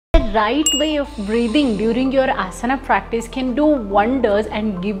right way of breathing during your asana practice can do wonders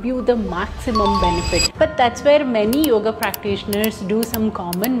and give you the maximum benefit. But that's where many yoga practitioners do some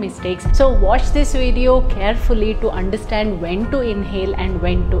common mistakes. So watch this video carefully to understand when to inhale and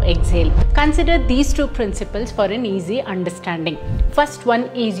when to exhale. Consider these two principles for an easy understanding. First one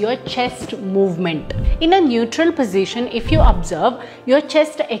is your chest movement. In a neutral position, if you observe, your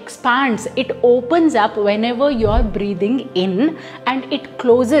chest expands, it opens up whenever you are breathing in, and it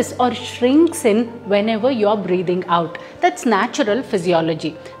closes or shrinks in whenever you are breathing out. That's natural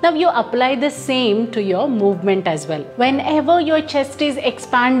physiology. Now you apply the same to your movement as well. Whenever your chest is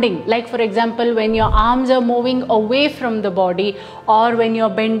expanding, like for example when your arms are moving away from the body or when you're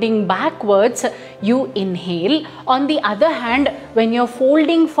bending backwards, you inhale. On the other hand, when you're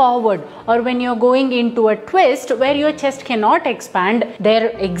folding forward or when you're going into a twist where your chest cannot expand,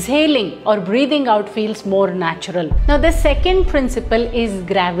 there exhaling or breathing out feels more natural. Now the second principle is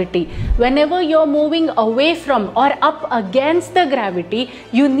gravity. Whenever you're moving away from or up against the gravity,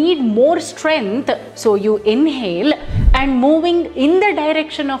 you need more strength, so you inhale, and moving in the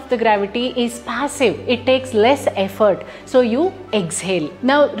direction of the gravity is passive. It takes less effort, so you exhale.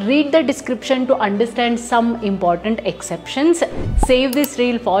 Now read the description to understand some important exceptions. Save this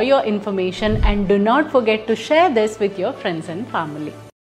reel for your information and do not forget to share this with your friends and family.